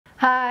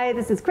Hi,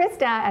 this is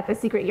Krista at The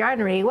Secret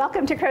Yarnery.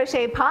 Welcome to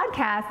Crochet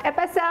Podcast,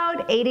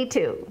 episode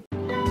 82.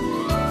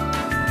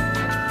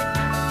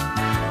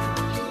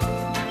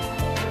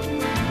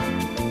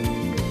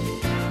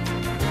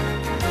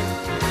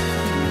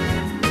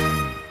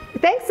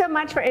 Thanks so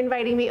much for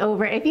inviting me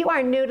over. If you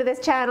are new to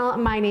this channel,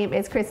 my name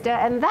is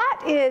Krista, and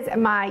that is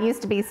my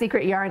used-to-be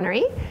Secret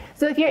Yarnery.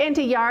 So if you're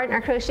into yarn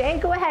or crochet,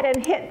 go ahead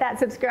and hit that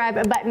subscribe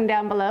button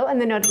down below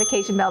and the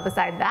notification bell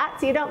beside that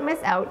so you don't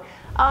miss out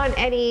on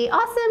any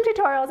awesome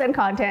tutorials and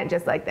content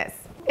just like this.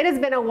 It has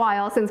been a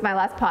while since my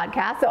last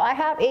podcast, so I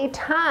have a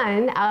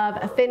ton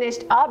of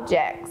finished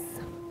objects.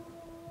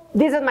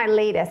 These are my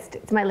latest.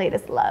 It's my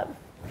latest love.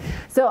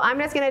 So I'm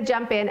just going to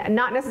jump in,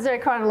 not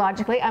necessarily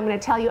chronologically. I'm going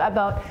to tell you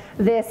about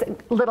this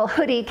little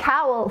hoodie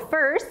cowl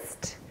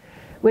first,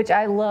 which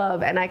I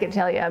love, and I can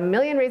tell you a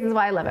million reasons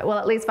why I love it. Well,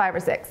 at least 5 or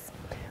 6.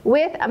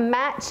 With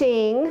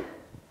matching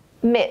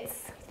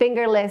mitts,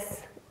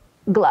 fingerless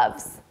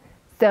gloves.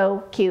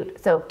 So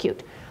cute, so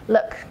cute.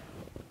 Look.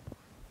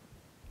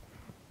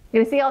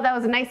 You see all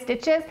those nice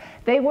stitches?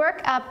 They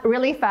work up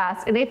really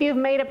fast, and if you've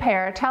made a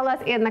pair, tell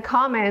us in the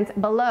comments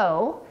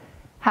below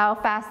how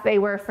fast they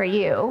were for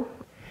you.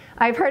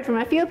 I've heard from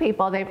a few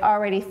people they've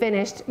already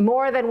finished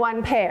more than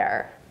one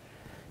pair.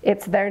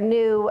 It's their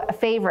new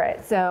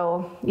favorite,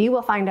 so you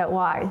will find out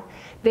why.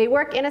 They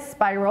work in a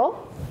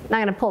spiral. I'm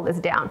going to pull this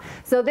down.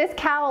 So this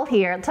cowl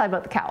here, I'll tell you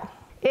about the cowl.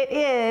 It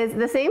is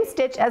the same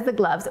stitch as the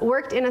gloves,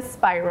 worked in a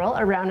spiral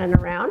around and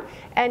around,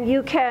 and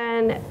you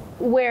can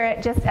wear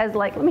it just as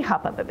like, let me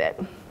hop up a bit.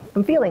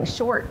 I'm feeling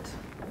short.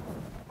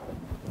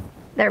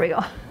 There we go.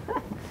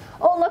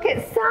 Oh, look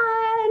at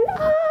sun.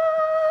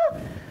 Ah!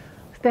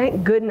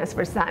 Thank goodness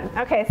for sun.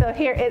 Okay, so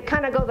here it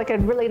kind of goes like a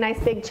really nice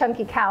big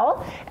chunky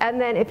cowl,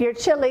 and then if you're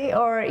chilly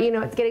or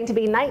it's getting to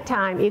be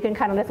nighttime, you can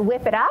kind of just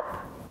whip it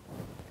up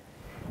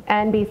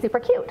and be super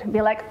cute.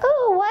 Be like,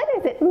 oh, what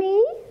is it,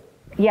 me?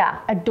 Yeah,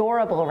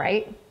 adorable,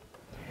 right?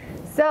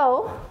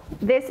 So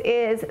this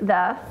is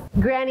the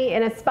granny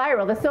in a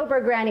spiral, the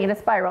sober granny in a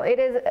spiral. It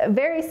is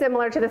very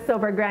similar to the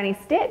sober granny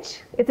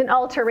stitch. It's an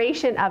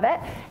alteration of it,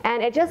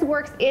 and it just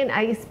works in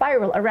a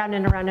spiral around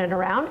and around and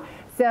around.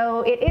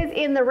 So it is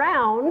in the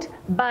round,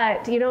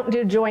 but you don't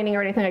do joining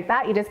or anything like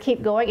that. You just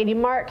keep going and you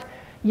mark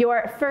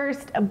your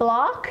first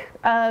block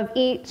of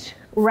each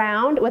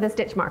round with a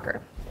stitch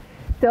marker.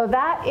 So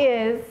that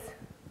is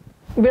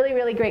really,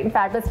 really great and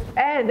fabulous.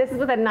 And this is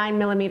with a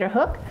 9mm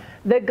hook.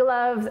 The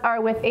gloves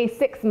are with a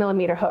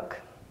 6mm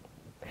hook.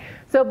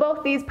 So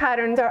both these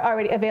patterns are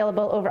already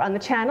available over on the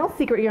channel,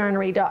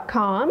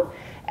 secretyarnery.com,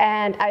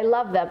 and I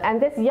love them.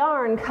 And this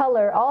yarn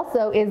color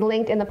also is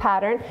linked in the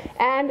pattern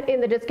and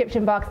in the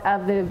description box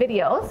of the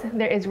videos.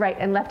 There is right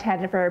and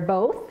left-handed for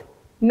both.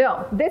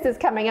 No, this is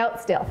coming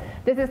out still.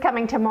 This is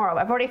coming tomorrow.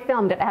 I've already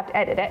filmed it, I have to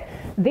edit it.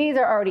 These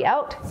are already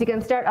out, so you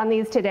can start on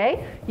these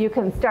today. You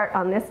can start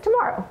on this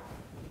tomorrow.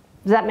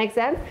 Does that make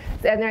sense?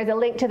 And there's a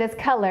link to this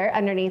color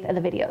underneath of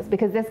the videos,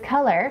 because this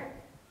color,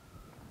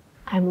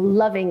 I'm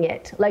loving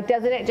it. Like,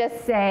 doesn't it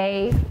just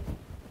say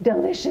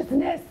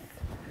deliciousness?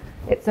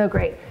 It's so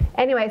great.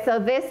 Anyway, so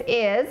this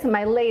is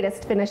my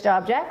latest finished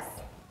objects.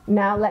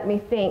 Now let me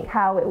think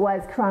how it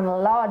was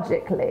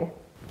chronologically.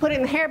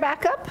 Putting the hair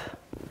back up,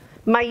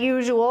 my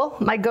usual,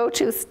 my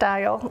go-to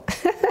style.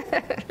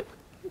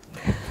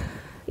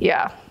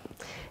 Yeah.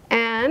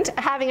 And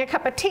having a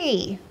cup of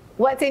tea.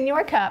 What's in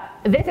your cup?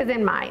 This is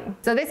in mine.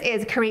 So this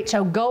is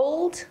Caricho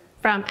Gold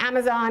from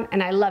Amazon,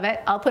 and I love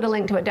it. I'll put a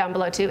link to it down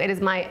below too. It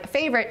is my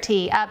favorite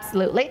tea,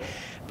 absolutely.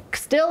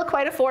 Still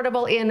quite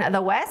affordable in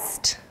the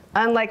West,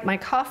 unlike my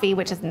coffee,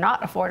 which is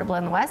not affordable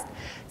in the West.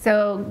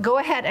 So go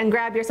ahead and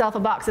grab yourself a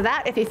box of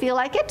that if you feel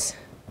like it,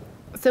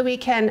 so we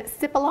can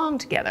sip along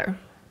together.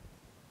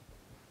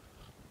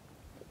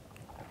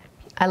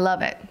 I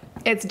love it.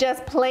 It's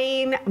just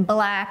plain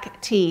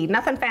black tea,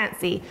 nothing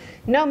fancy,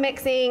 no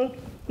mixing,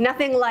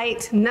 nothing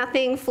light,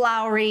 nothing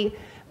flowery,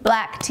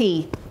 black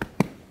tea.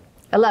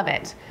 I love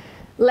it.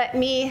 Let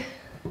me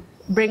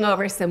bring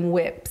over some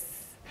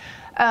whips.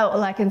 Oh,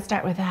 well, I can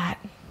start with that.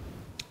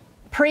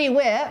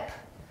 Pre-whip,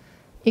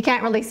 you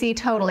can't really see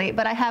totally,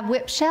 but I have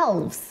whip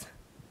shelves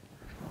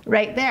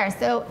right there.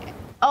 So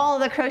all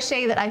the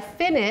crochet that I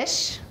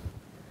finish,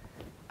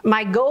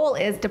 my goal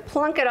is to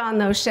plunk it on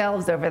those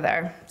shelves over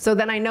there. So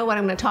then I know what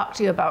I'm going to talk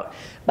to you about.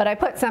 But I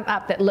put some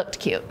up that looked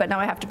cute, but now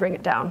I have to bring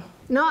it down.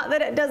 Not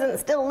that it doesn't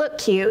still look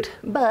cute,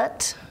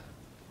 but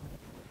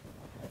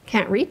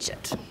can't reach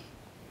it.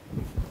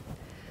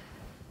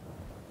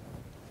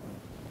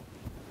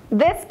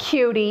 This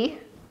cutie,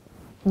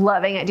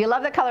 loving it. Do you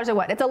love the colors or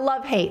what? It's a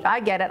love-hate. I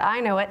get it. I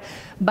know it.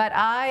 But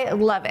I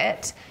love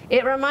it.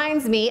 It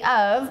reminds me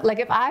of, like,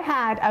 if I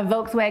had a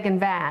Volkswagen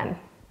van,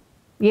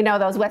 you know,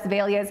 those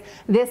Westphalias,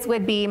 this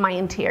would be my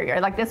interior.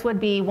 Like, this would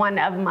be one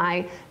of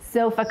my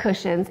sofa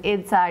cushions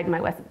inside my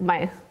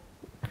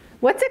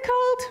what's it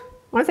called?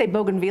 I want to say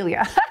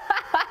bougainvillea.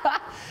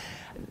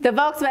 The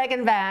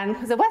Volkswagen van.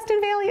 Is it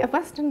Westphalia?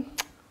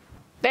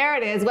 There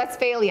it is,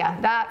 Westphalia.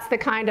 That's the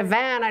kind of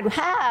van I'd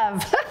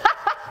have.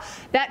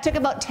 That took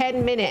about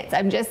 10 minutes,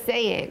 I'm just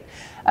saying.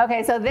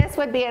 Okay, so this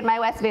would be in my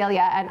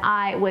Westphalia, and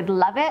I would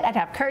love it. I'd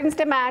have curtains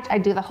to match.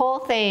 I'd do the whole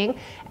thing.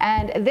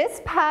 And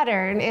this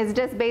pattern is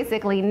just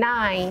basically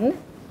 9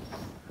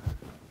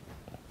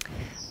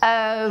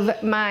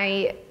 of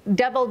my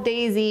double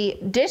daisy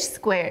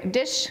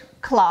dish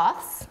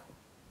cloths.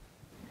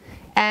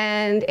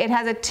 And it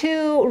has a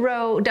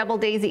 2-row double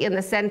daisy in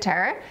the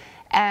center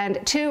and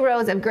 2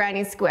 rows of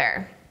granny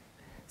square.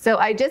 So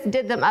I just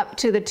did them up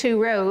to the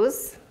 2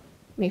 rows.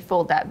 Let me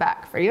fold that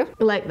back for you,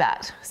 like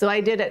that. So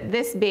I did it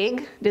this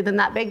big, did them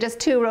that big, just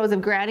 2 rows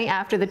of granny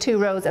after the 2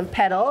 rows of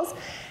petals,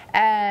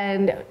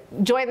 and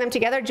join them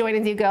together, join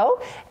as you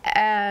go,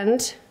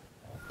 and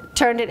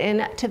turned it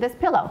into this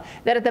pillow.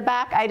 Then at the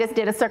back, I just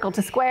did a circle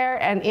to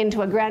square and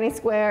into a granny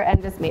square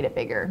and just made it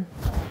bigger.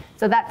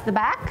 So that's the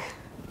back.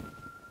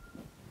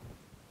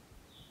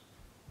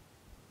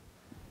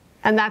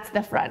 And that's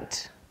the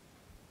front.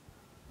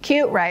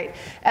 Cute, right?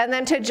 And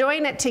then to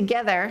join it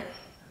together,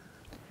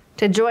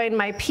 to join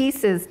my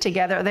pieces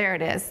together, there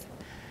it is.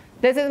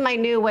 This is my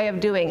new way of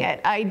doing it.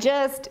 I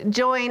just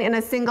join in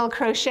a single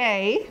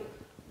crochet,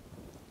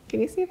 can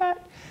you see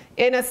that?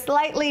 In a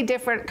slightly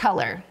different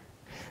color.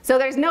 So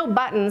there's no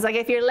buttons, like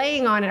if you're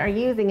laying on it or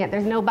using it,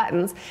 there's no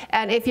buttons.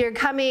 And if you're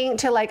coming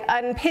to like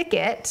unpick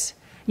it,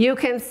 you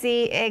can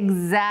see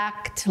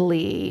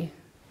exactly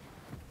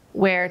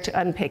where to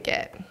unpick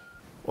it.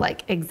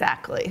 Like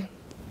exactly.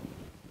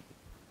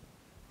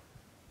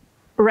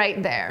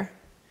 Right there.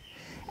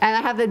 And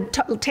I have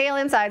the tail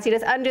inside, so you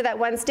just undo that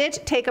 1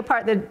 stitch, take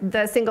apart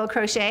the single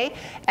crochet,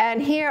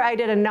 and here I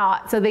did a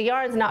knot, so the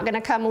yarn's not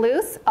gonna come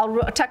loose. I'll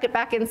tuck it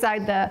back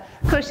inside the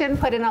cushion,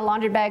 put it in a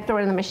laundry bag, throw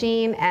it in the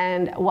machine,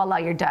 and voila,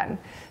 you're done.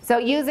 So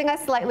using a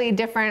slightly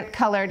different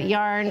colored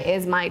yarn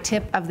is my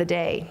tip of the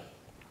day.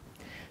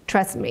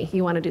 Trust me,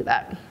 you wanna do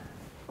that.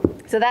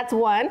 So that's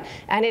one,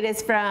 and it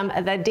is from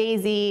the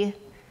Daisy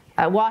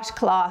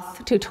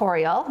washcloth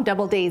tutorial,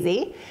 double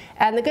daisy.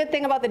 And the good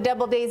thing about the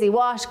double daisy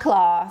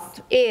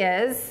washcloth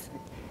is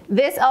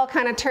this all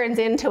kind of turns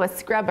into a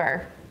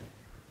scrubber.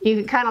 You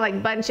can kind of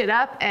like bunch it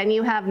up and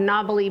you have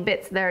knobbly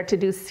bits there to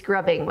do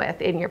scrubbing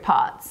with in your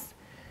pots.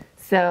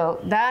 So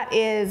that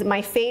is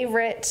my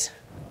favorite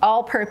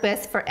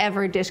all-purpose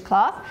forever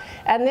dishcloth.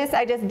 And this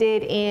I just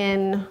did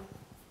in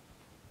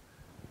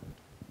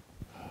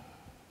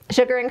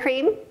sugar and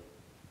cream.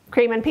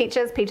 Cream and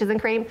peaches, peaches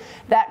and cream,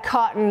 that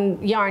cotton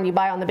yarn you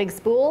buy on the big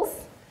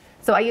spools.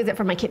 So I use it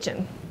for my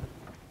kitchen.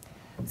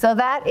 So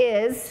that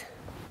is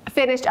a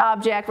finished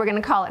object. We're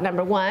gonna call it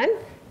number 1.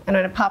 I'm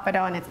gonna pop it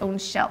on its own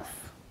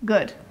shelf.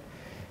 Good.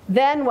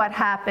 Then what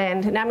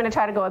happened, now I'm gonna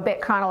try to go a bit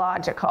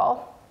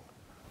chronological.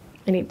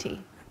 I need tea.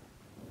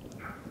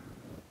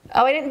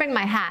 Oh, I didn't bring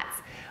my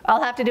hats.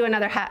 I'll have to do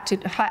another hat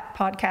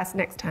podcast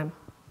next time.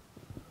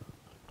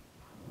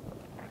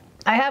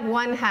 I have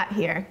one hat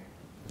here.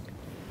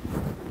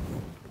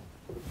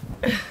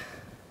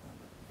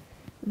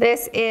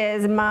 This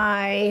is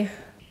my,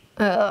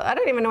 I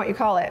don't even know what you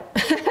call it,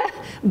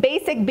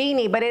 basic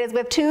beanie, but it is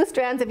with 2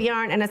 strands of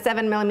yarn and a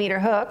 7mm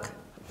hook.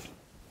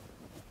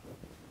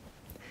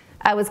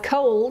 I was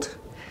cold,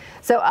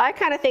 so I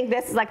kind of think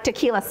this is like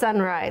tequila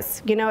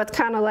sunrise. You know, it's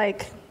kind of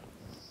like,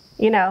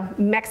 you know,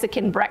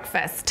 Mexican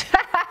breakfast.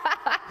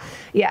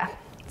 Yeah,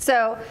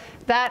 so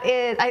that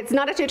is, it's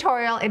not a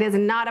tutorial, it is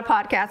not a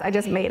podcast, I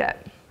just made it.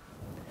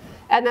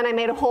 And then I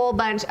made a whole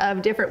bunch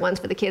of different ones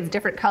for the kids,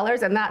 different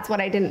colors, and that's what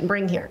I didn't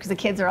bring here because the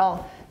kids are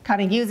all kind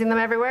of using them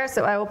everywhere,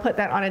 so I will put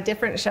that on a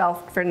different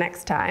shelf for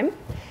next time.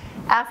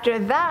 After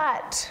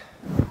that,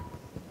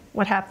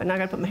 what happened? I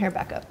gotta put my hair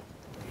back up.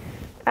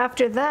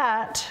 After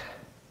that,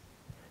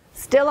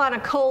 still on a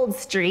cold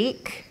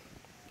streak.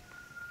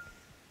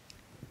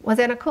 Was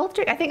it a cold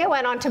streak? I think I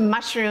went on to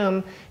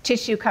mushroom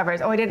tissue covers.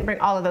 Oh, I didn't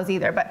bring all of those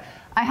either, but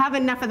I have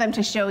enough of them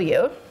to show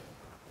you.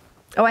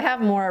 Oh, I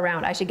have more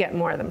around. I should get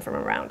more of them from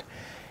around.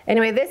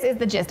 Anyway, this is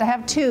the gist. I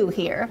have 2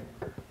 here,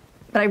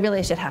 but I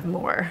really should have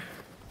more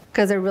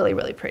because they're really,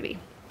 really pretty.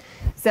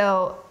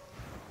 So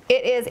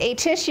it is a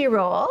tissue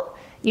roll.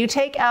 You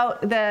take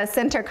out the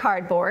center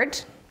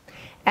cardboard,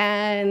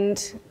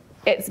 and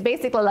it's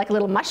basically like a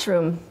little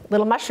mushroom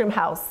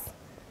house,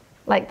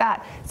 like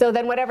that. So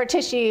then whatever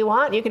tissue you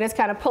want, you can just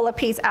kind of pull a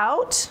piece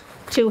out.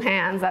 2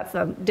 hands, that's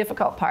the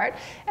difficult part.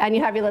 And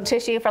you have your little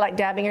tissue for like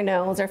dabbing your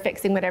nose or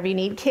fixing whatever you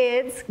need.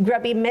 Kids,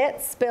 grubby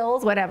mitts,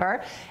 spills,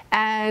 whatever.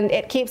 And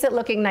it keeps it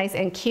looking nice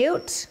and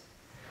cute.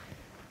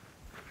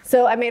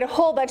 So I made a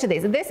whole bunch of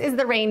these. This is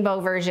the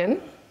rainbow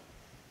version,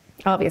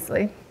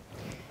 obviously.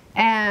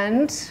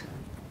 And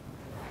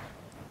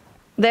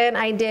then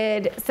I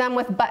did some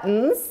with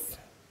buttons.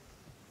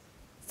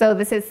 So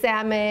this is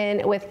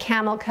salmon with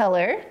camel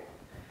color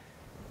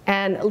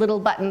and little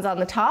buttons on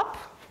the top.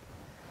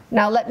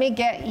 Now let me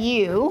get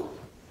you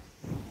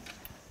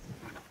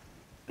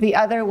the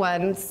other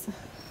ones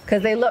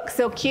because they look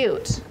so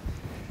cute.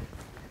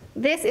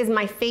 This is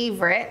my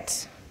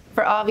favorite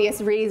for obvious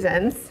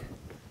reasons.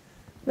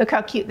 Look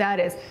how cute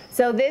that is.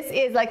 So this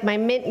is like my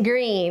mint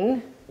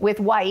green with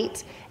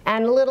white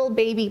and little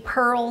baby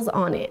pearls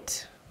on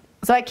it.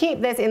 So I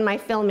keep this in my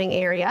filming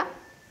area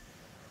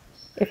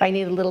if I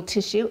need a little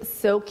tissue.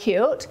 So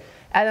cute.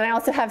 And then I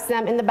also have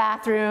some in the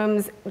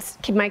bathrooms,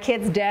 my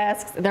kids'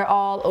 desks. They're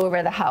all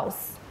over the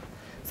house.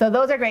 So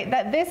those are great.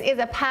 This is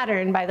a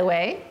pattern, by the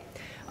way,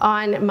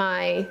 on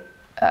my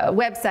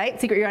website,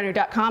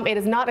 secretyarnery.com. It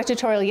is not a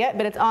tutorial yet,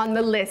 but it's on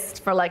the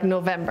list for like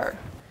November.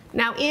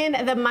 Now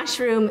in the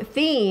mushroom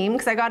theme,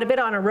 because I got a bit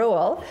on a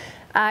roll,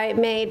 I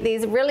made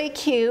these really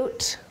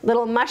cute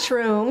little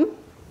mushroom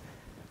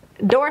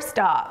door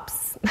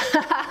stops.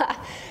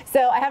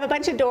 So I have a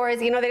bunch of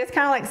doors, you know, they just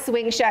kind of like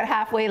swing shut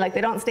halfway, like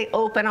they don't stay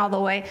open all the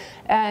way,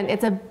 and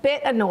it's a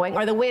bit annoying,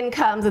 or the wind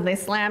comes and they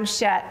slam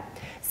shut.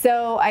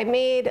 So I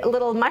made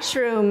little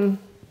mushroom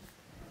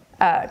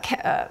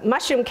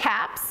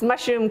caps,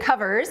 mushroom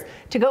covers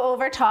to go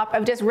over top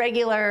of just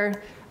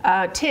regular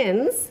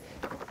tins.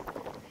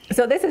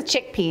 So this is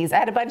chickpeas. I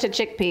had a bunch of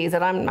chickpeas,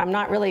 and I'm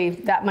not really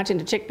that much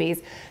into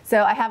chickpeas.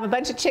 So I have a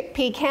bunch of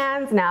chickpea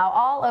cans now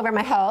all over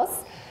my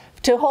house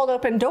to hold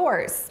open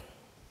doors.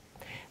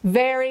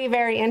 Very,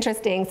 very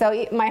interesting.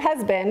 So my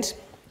husband,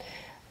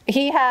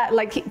 he had,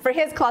 for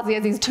his closet, he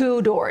has these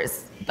 2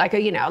 doors,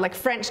 like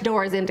French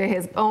doors into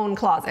his own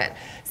closet.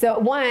 So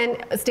one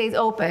stays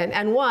open,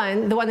 and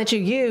the one that you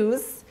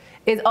use,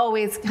 is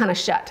always kind of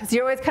shut. So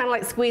you're always kind of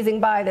like squeezing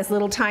by this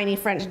little tiny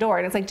French door,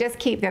 and it's like, just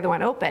keep the other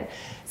one open.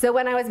 So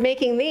when I was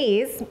making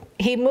these,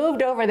 he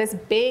moved over this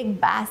big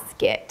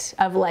basket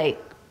of like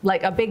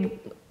a big,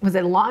 was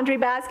it a laundry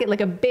basket?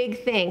 Like a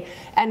big thing,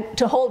 and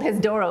to hold his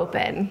door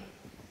open.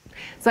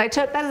 So I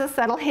took that as a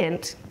subtle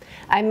hint.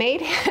 I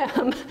made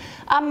him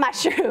a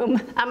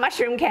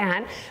mushroom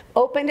can,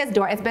 opened his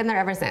door. It's been there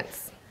ever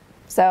since.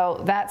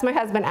 So that's my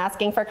husband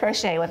asking for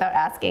crochet without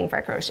asking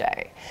for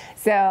crochet.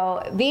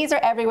 So these are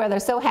everywhere. They're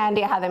so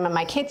handy. I have them in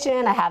my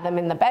kitchen. I have them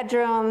in the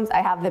bedrooms.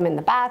 I have them in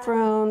the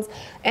bathrooms.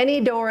 Any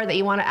door that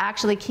you want to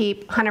actually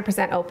keep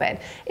 100% open.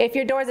 If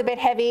your door is a bit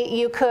heavy,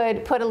 you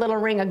could put a little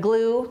ring of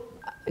glue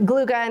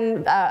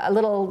gun, a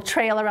little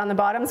trail around the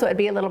bottom so it'd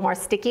be a little more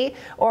sticky,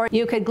 or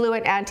you could glue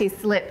an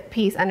anti-slip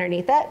piece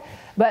underneath it.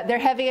 But they're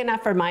heavy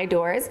enough for my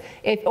doors.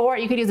 Or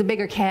you could use a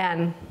bigger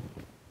can,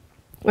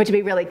 which would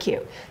be really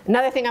cute.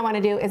 Another thing I want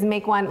to do is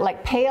make one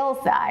like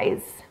pail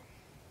size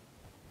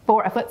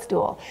for a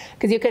footstool,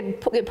 because you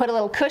could put a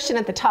little cushion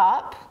at the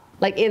top,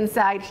 like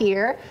inside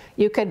here.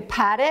 You could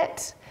pat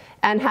it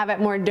and have it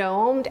more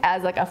domed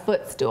as like a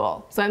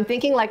footstool. So I'm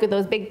thinking like with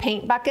those big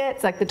paint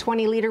buckets, like the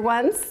 20-liter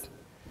ones.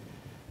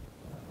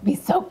 Be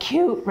so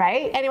cute,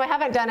 right? Anyway, I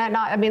haven't done it.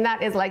 I mean,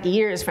 that is like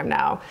years from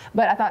now,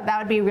 but I thought that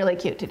would be really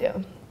cute to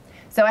do.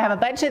 So I have a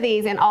bunch of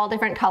these in all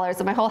different colors,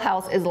 so my whole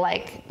house is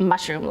like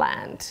mushroom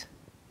land.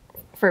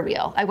 For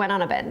real. I went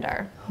on a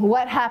bender.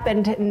 What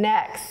happened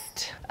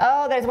next?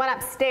 Oh, there's one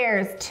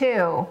upstairs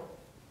too.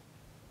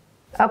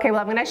 Okay,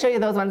 well, I'm gonna show you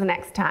those ones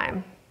next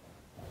time.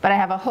 But I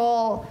have a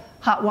whole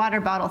hot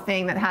water bottle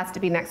thing that has to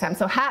be next time.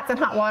 So hats and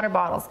hot water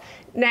bottles.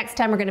 Next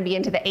time we're gonna be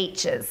into the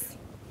H's.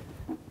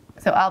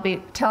 So I'll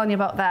be telling you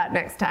about that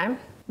next time.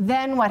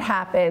 Then what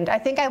happened? I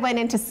think I went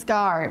into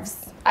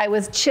scarves. I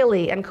was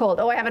chilly and cold.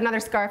 Oh, I have another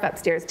scarf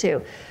upstairs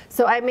too.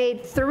 So I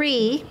made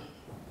 3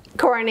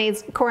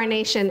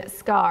 coronation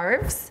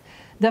scarves.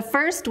 The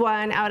first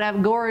one out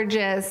of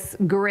gorgeous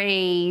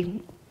gray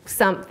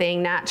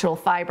something, natural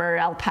fiber,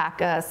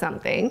 alpaca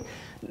something.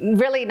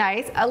 Really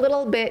nice, a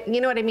little bit,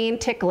 you know what I mean,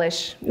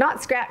 ticklish.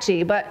 Not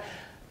scratchy, but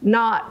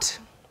not,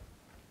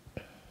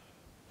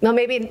 well,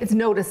 maybe it's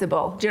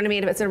noticeable. Do you know what I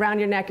mean? If it's around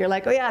your neck, you're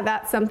like, oh yeah,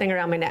 that's something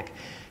around my neck.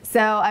 So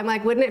I'm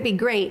like, wouldn't it be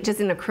great just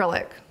in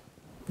acrylic?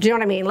 Do you know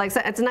what I mean? Like,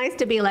 so it's nice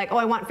to be like, oh,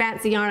 I want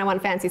fancy yarn, I want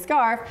a fancy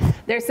scarf.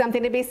 There's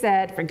something to be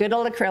said for good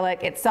old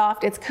acrylic. It's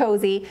soft, it's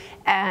cozy,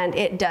 and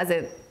it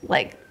doesn't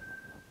like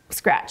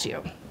scratch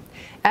you.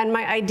 And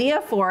my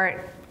idea for it,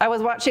 I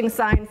was watching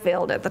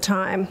Seinfeld at the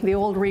time, the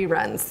old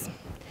reruns.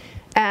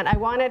 And I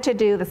wanted to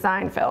do the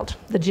Seinfeld,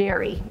 the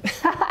Jerry.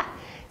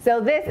 So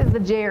this is the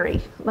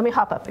Jerry. Let me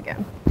hop up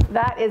again.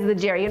 That is the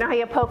Jerry. You know how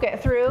you poke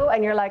it through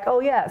and you're like, oh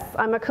yes,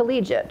 I'm a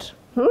collegiate.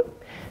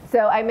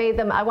 So I made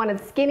them, I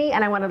wanted skinny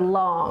and I wanted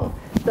long.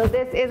 So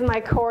this is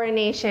my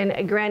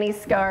coronation granny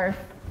scarf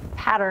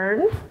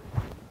pattern.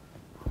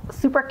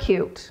 Super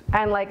cute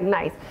and like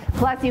nice.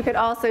 Plus you could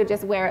also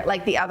just wear it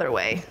like the other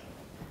way.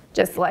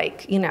 Just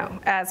like, you know,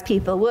 as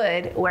people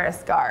would wear a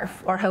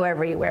scarf or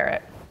however you wear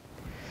it.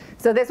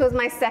 So this was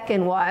my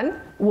second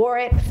one. Wore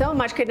it so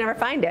much, could never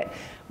find it.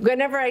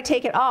 Whenever I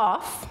take it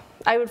off,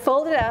 I would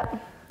fold it up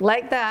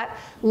like that,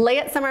 lay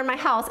it somewhere in my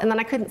house, and then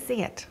I couldn't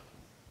see it.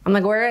 I'm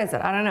like, where is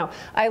it? I don't know.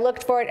 I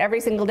looked for it every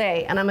single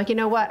day, and I'm like, you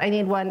know what? I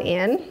need one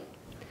in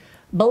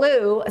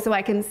blue so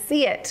I can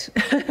see it.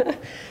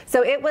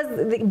 So it was,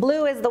 the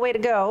blue is the way to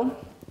go.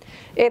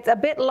 It's a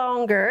bit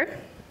longer,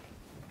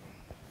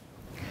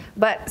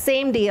 but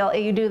same deal,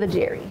 you do the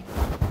Jerry.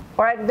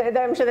 Or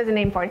I'm sure there's a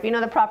name for it. If you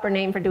know the proper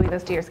name for doing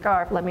this to your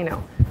scarf, let me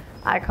know.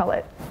 I call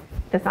it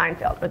the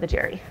Seinfeld or the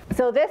Jerry.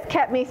 So this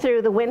kept me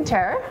through the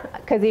winter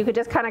because you could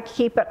just kind of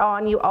keep it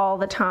on you all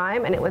the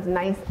time, and it was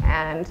nice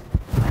and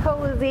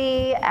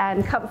cozy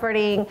and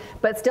comforting,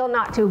 but still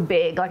not too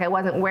big. Like I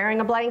wasn't wearing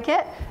a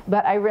blanket,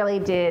 but I really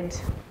did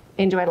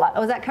enjoy it a lot.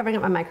 Oh, is that covering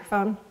up my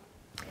microphone?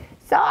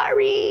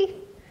 Sorry.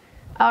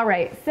 All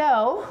right,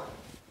 so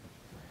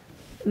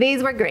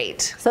these were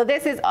great. So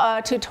this is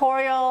a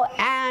tutorial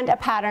and a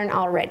pattern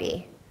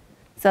already.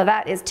 So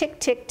that is tick,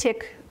 tick,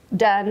 tick,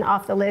 done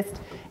off the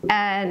list.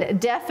 And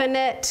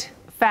definite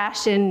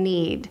fashion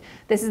need.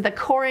 This is the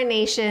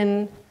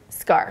coronation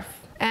scarf.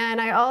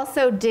 And I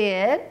also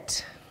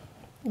did,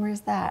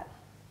 where's that?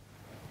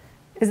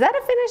 Is that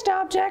a finished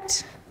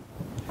object?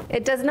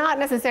 It does not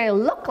necessarily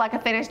look like a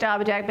finished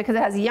object because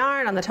it has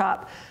yarn on the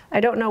top. I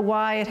don't know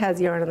why it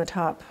has yarn on the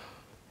top.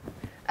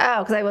 Oh,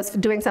 because I was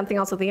doing something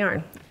else with the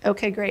yarn.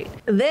 Okay, great.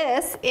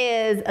 This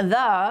is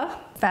the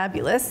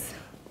fabulous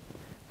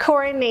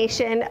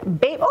coronation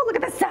baby. Oh, look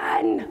at the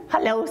sun.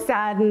 Hello,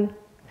 sun.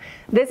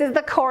 This is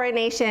the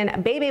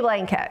coronation baby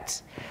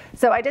blanket.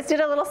 So I just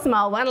did a little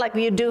small one like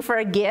you do for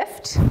a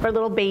gift for a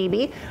little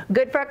baby.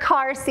 Good for a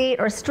car seat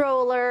or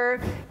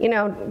stroller, you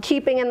know,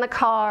 keeping in the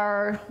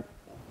car.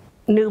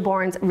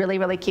 Newborns, really,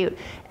 really cute.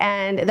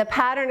 And the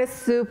pattern is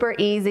super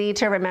easy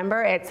to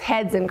remember. It's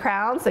heads and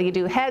crowns. So you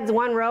do heads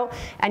one row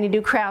and you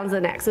do crowns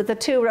the next. So it's a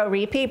 2-row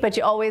repeat, but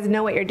you always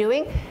know what you're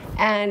doing.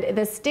 And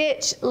the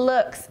stitch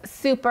looks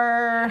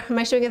super, am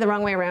I showing you the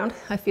wrong way around?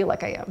 I feel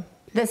like I am.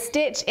 The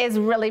stitch is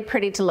really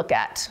pretty to look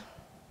at.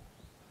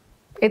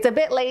 It's a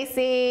bit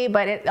lacy,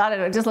 but I don't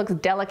know, it just looks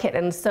delicate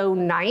and so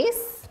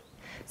nice.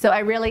 So I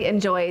really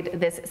enjoyed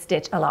this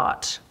stitch a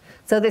lot.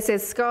 So this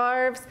is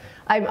scarves.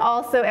 I'm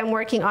also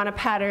working on a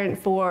pattern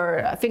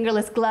for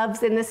fingerless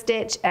gloves in the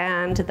stitch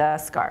and the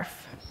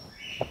scarf.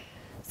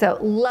 So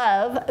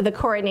love the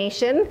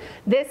coronation.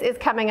 This is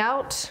coming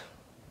out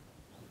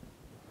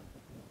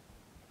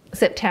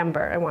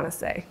September, I want to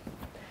say.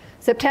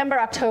 September,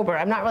 October.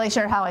 I'm not really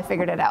sure how I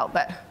figured it out,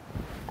 but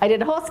I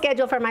did a whole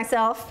schedule for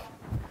myself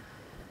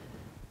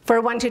for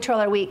 1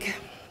 tutorial a week,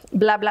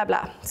 blah, blah,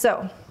 blah.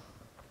 So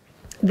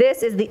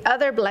this is the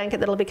other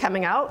blanket that'll be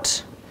coming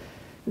out.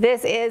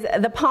 This is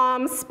the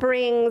Palm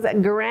Springs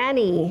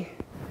Granny.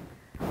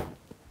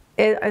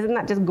 Isn't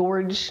that just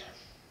gorge?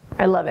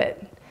 I love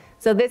it.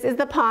 So this is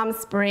the Palm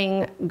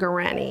Spring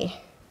Granny.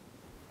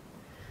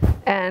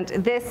 And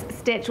this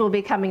stitch will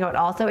be coming out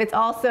also. It's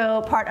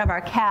also part of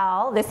our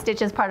cowl. This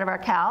stitch is part of our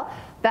cowl.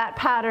 That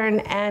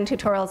pattern and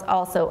tutorial is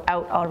also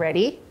out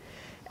already.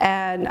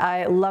 And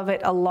I love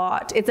it a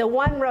lot. It's a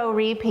 1-row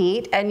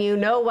repeat, and you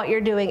know what you're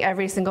doing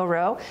every single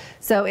row.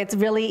 So it's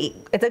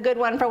a good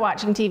one for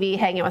watching TV,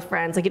 hanging with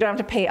friends. Like you don't have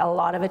to pay a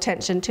lot of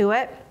attention to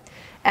it.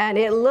 And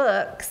it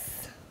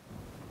looks,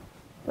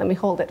 let me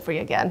hold it for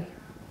you again.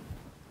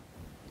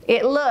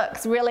 It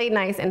looks really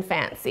nice and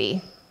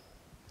fancy.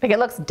 Like it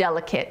looks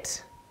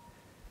delicate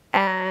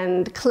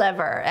and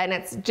clever, and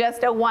it's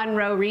just a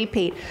 1-row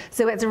repeat.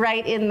 So it's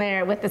right in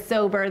there with the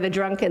sober, the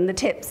drunken, the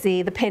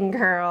tipsy, the pin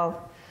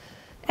curl.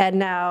 And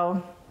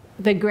now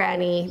the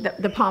granny,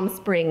 the Palm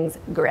Springs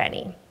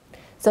Granny.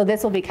 So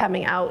this will be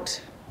coming out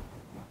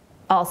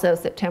also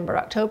September,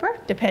 October,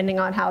 depending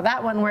on how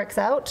that one works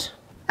out.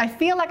 I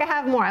feel like I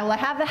have more. Well, I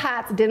have the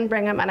hats, didn't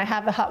bring them, and I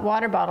have the hot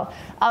water bottle.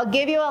 I'll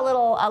give you a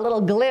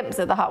little glimpse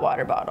of the hot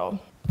water bottle.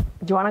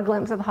 Do you want a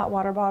glimpse of the hot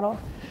water bottle?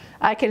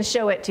 I can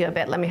show it to you a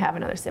bit. Let me have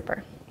another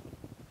sipper.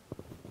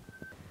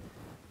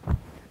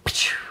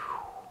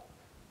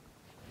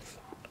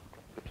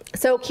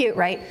 So cute,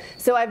 right?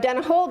 So I've done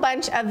a whole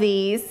bunch of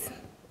these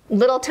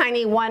little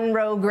tiny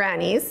 1-row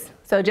grannies,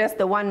 so just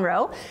the 1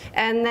 row,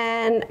 and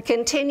then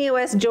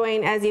continuous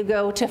join as you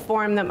go to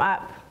form them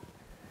up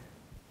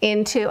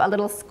into a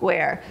little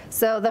square.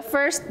 So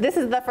this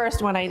is the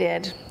first one I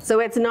did, so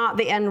it's not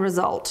the end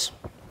result.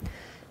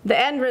 The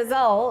end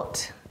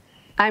result,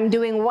 I'm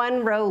doing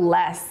 1 row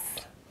less.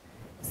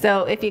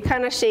 So if you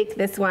kind of shake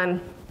this one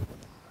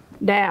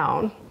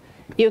down,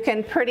 you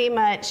can pretty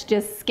much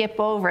just skip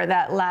over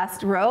that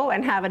last row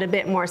and have it a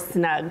bit more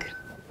snug.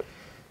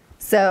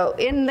 So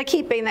in the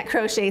keeping that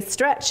crochet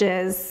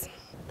stretches,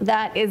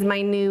 that is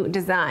my new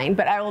design.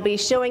 But I will be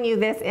showing you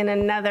this in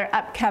another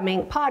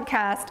upcoming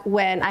podcast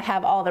when I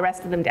have all the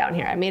rest of them down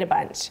here. I made a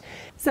bunch.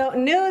 So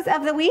news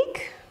of the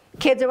week.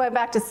 Kids are going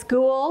back to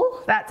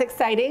school. That's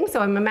exciting.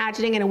 So I'm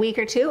imagining in a week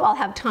or two, I'll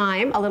have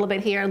time, a little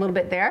bit here, a little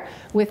bit there,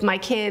 with my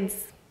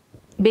kids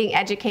being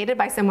educated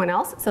by someone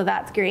else. So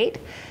that's great.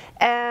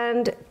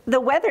 And the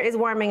weather is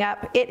warming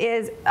up. It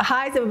is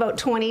highs of about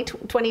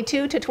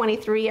 22 to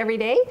 23 every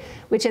day,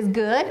 which is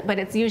good, but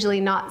it's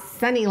usually not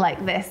sunny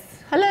like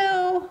this.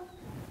 Hello.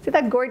 See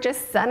that gorgeous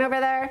sun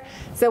over there?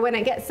 So when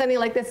it gets sunny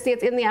like this, see,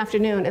 it's in the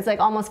afternoon. It's like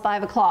almost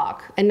 5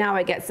 o'clock, and now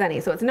it gets sunny.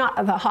 So it's not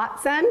the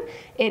hot sun,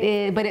 it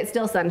is, but it's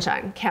still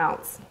sunshine,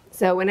 counts.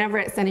 So whenever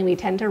it's sunny, we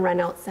tend to run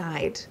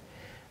outside,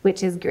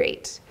 which is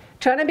great.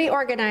 Trying to be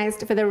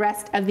organized for the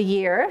rest of the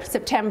year,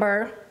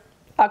 September,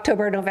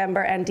 October,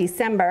 November, and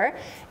December,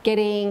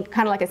 getting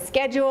kind of like a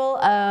schedule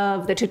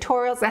of the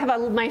tutorials.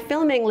 My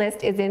filming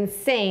list is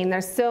insane.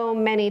 There's so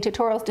many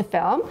tutorials to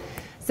film.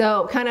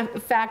 So kind of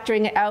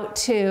factoring it out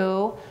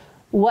to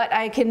what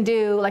I can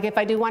do. Like if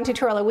I do one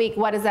tutorial a week,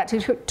 what is that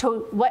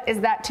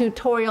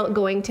tutorial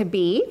going to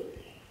be?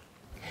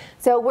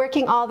 So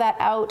working all that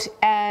out,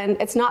 and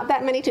it's not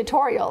that many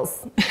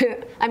tutorials.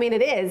 I mean,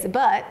 it is,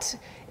 but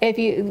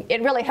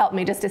it really helped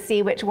me just to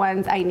see which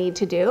ones I need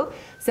to do.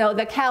 So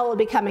the cowl will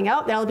be coming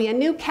out. There'll be a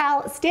new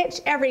cowl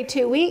stitch every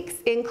 2 weeks,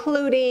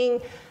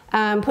 including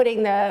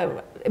putting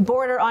the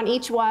border on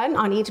each one,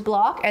 on each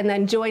block, and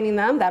then joining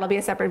them. That'll be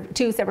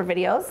two separate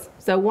videos.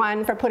 So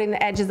one for putting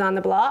the edges on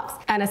the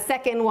blocks, and a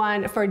second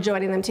one for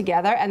joining them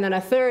together, and then a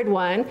third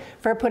one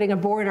for putting a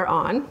border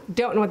on.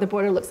 Don't know what the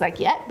border looks like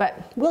yet,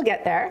 but we'll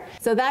get there.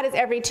 So that is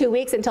every 2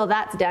 weeks until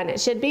that's done.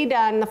 It should be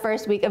done the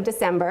first week of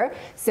December.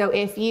 So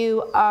if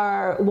you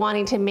are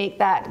wanting to make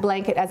that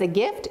blanket as a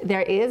gift,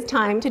 there is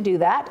time to do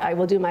that. I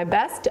will do my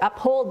best to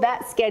uphold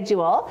that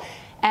schedule.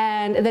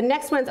 And the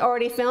next one's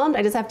already filmed.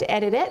 I just have to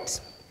edit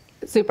it.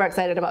 Super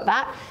excited about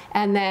that.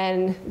 And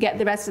then get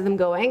the rest of them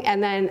going.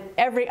 And then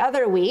every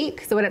other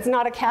week, so when it's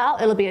not a cowl,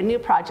 it'll be a new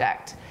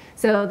project.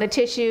 So the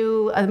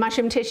tissue, the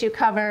mushroom tissue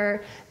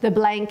cover, the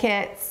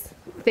blankets,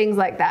 things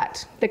like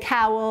that. The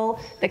cowl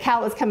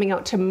is coming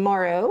out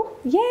tomorrow.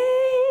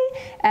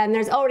 Yay! And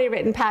there's already a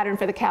written pattern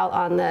for the cowl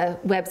on the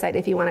website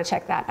if you want to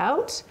check that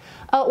out.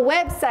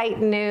 Website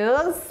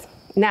news.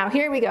 Now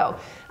here we go.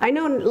 I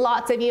know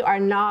lots of you are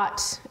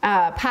not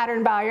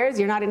pattern buyers,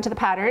 you're not into the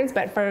patterns,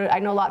 but I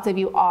know lots of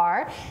you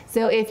are.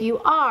 So if you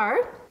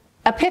are,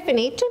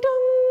 epiphany,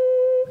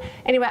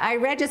 anyway, I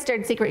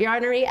registered Secret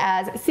Yarnery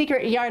as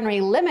Secret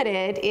Yarnery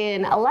Limited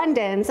in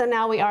London, so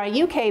now we are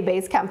a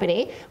UK-based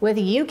company with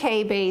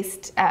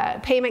UK-based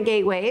payment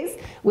gateways,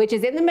 which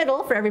is in the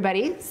middle for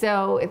everybody,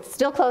 so it's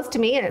still close to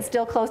me and it's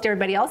still close to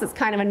everybody else. It's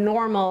kind of a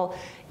normal,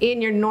 in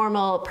your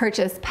normal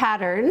purchase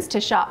patterns to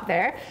shop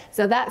there.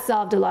 So that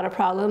solved a lot of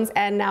problems.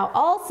 And now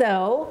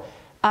also,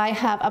 I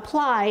have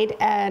applied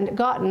and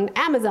gotten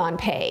Amazon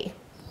Pay,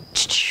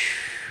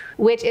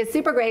 which is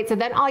super great. So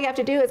then all you have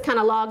to do is kind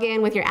of log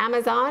in with your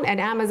Amazon,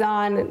 and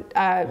Amazon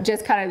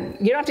just kind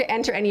of, you don't have to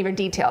enter any of your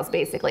details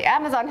basically.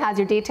 Amazon has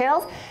your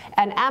details,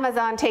 and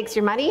Amazon takes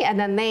your money, and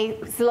then they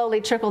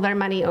slowly trickle their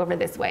money over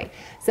this way.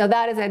 So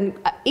that is an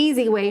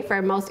easy way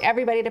for most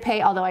everybody to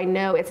pay, although I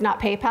know it's not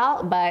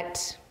PayPal,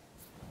 but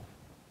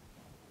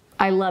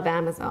I love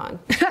Amazon.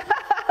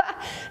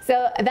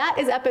 So that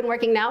is up and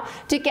working now.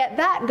 To get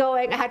that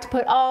going, I had to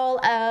put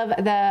all of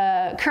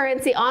the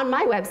currency on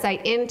my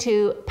website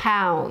into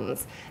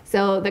pounds.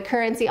 So the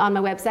currency on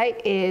my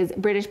website is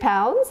British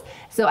pounds.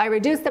 So I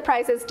reduced the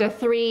prices to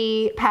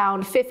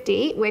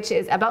 £3.50, which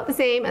is about the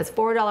same as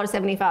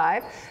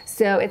 $4.75.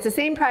 So it's the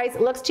same price,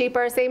 looks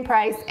cheaper, same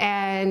price,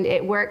 and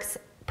it works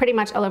pretty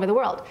much all over the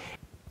world.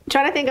 I'm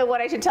trying to think of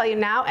what I should tell you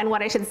now and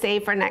what I should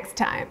save for next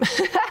time.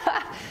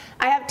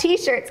 I have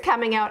t-shirts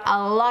coming out, a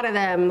lot of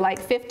them, like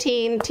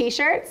 15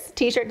 t-shirts,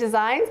 t-shirt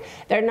designs.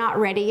 They're not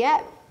ready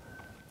yet.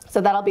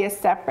 So that'll be a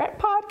separate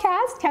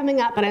podcast coming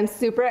up, and I'm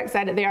super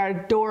excited. They are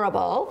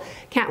adorable.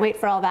 Can't wait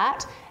for all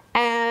that.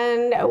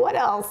 And what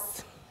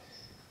else?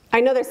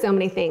 I know there's so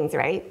many things,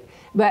 right?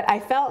 But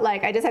I felt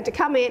like I just had to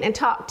come in and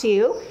talk to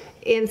you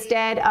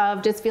instead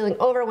of just feeling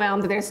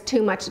overwhelmed that there's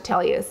too much to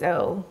tell you.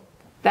 So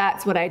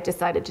that's what I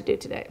decided to do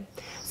today.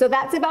 So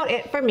that's about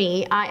it for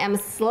me. I am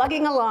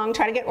slugging along,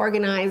 trying to get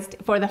organized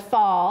for the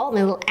fall, the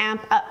little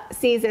amp up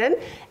season.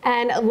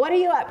 And what are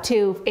you up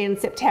to in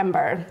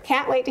September?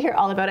 Can't wait to hear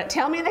all about it.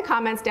 Tell me in the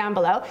comments down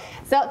below.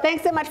 So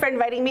thanks so much for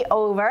inviting me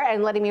over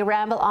and letting me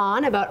ramble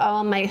on about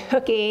all my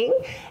hooking.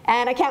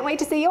 And I can't wait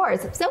to see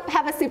yours. So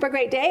have a super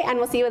great day, and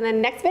we'll see you in the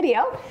next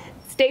video.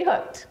 Stay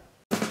hooked.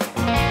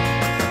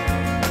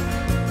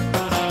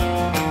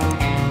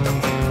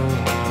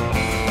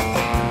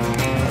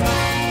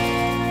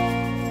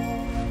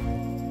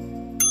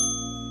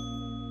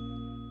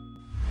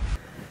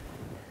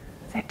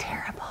 Is that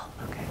terrible?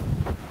 Okay.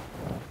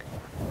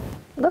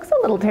 Looks a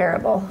little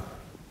terrible.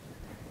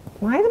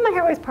 Why is my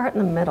hair always part in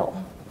the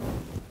middle?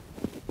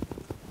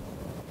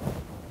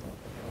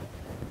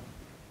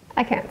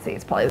 I can't see,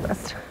 it's probably the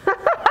best.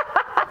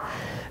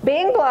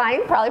 Being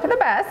blind, probably for the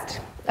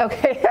best.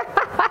 Okay.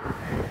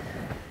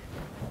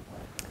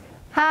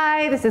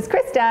 Hi, this is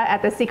Krista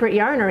at the Secret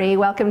Yarnery.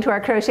 Welcome to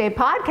our Crochet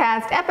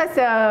Podcast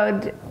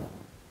episode.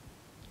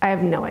 I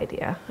have no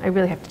idea. I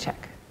really have to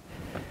check.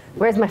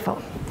 Where's my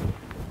phone?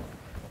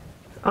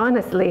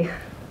 Honestly,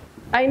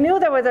 I knew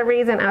there was a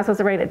reason I was supposed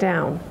to write it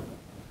down.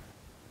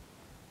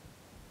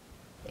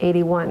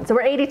 81. So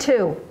we're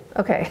 82.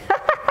 Okay.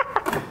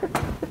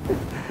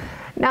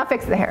 Now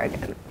fix the hair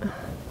again.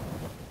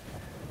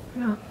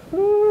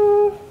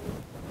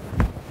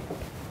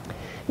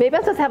 Maybe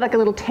I'm supposed to have like a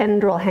little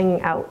tendril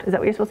hanging out. Is that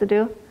what you're supposed to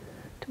do?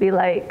 To be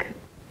like,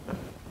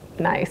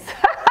 nice.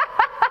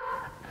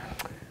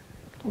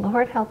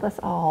 Lord help us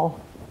all.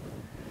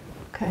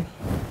 Okay.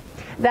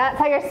 That's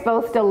how you're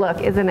supposed to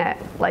look, isn't it?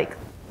 Like,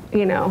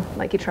 you know,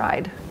 like you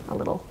tried a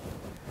little.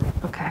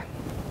 Okay.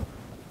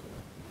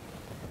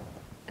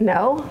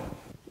 No?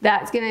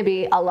 That's gonna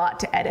be a lot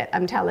to edit,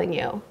 I'm telling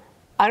you.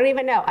 I don't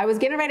even know. I was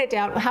gonna write it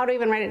down. How do I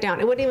even write it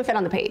down? It wouldn't even fit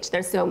on the page.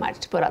 There's so much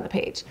to put on the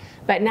page.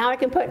 But now I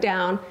can put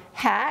down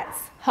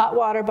hats, hot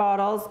water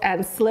bottles,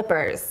 and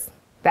slippers.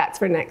 That's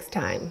for next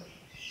time.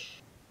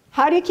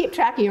 How do you keep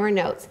track of your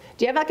notes?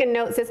 Do you have like a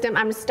note system?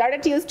 I'm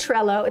started to use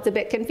Trello. It's a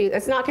bit confusing.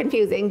 It's not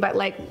confusing, but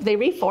like they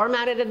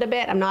reformatted it a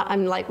bit.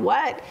 I'm like,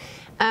 what?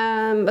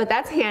 But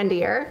that's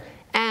handier.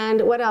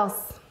 And what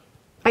else?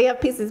 I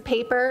have pieces of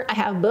paper. I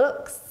have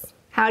books.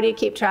 How do you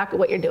keep track of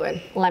what you're doing?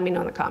 Let me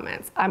know in the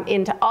comments. I'm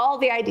into all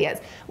the ideas.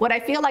 What I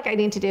feel like I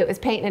need to do is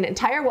paint an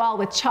entire wall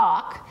with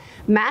chalk,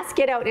 mask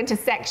it out into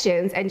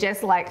sections, and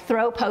just like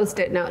throw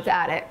Post-it notes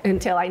at it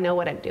until I know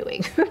what I'm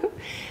doing.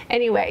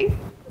 Anyway,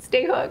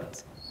 stay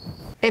hooked.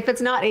 If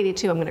it's not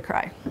 82, I'm gonna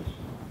cry.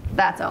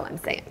 That's all I'm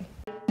saying.